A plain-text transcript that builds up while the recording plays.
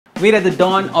We're at the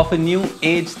dawn of a new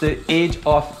age, the age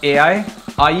of AI.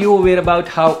 Are you aware about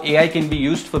how AI can be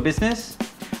used for business?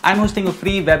 I'm hosting a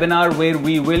free webinar where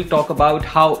we will talk about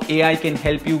how AI can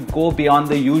help you go beyond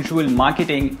the usual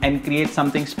marketing and create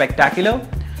something spectacular.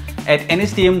 At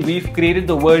NSTM, we've created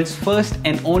the world's first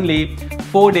and only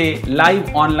 4-day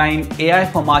live online AI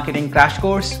for marketing crash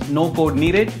course, no code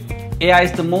needed. AI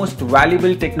is the most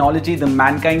valuable technology the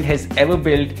mankind has ever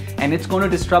built, and it's going to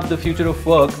disrupt the future of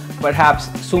work perhaps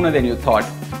sooner than you thought.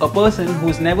 A person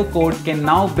who's never coded can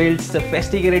now build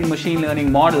sophisticated machine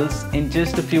learning models in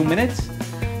just a few minutes.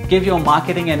 Give your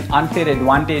marketing an unfair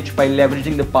advantage by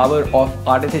leveraging the power of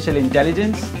artificial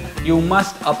intelligence. You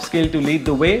must upskill to lead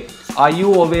the way. Are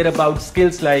you aware about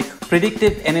skills like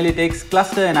predictive analytics,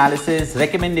 cluster analysis,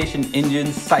 recommendation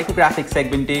engines, psychographic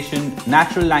segmentation,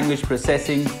 natural language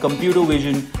processing, computer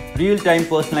vision, real-time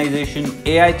personalization,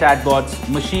 AI chatbots,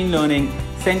 machine learning,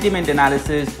 sentiment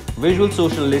analysis, visual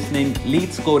social listening,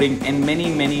 lead scoring, and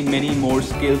many more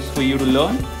skills for you to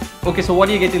learn? Okay, so what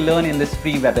do you get to learn in this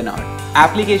free webinar?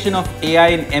 Application of AI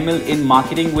and ML in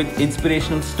marketing with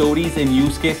inspirational stories and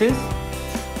use cases.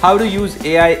 How to use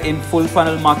AI in full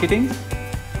funnel marketing.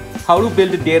 How to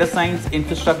build a data science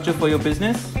infrastructure for your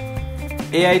business.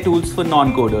 AI tools for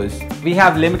non-coders. We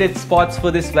have limited spots for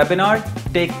this webinar.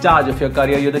 Take charge of your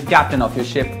career. You're the captain of your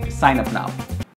ship. Sign up now.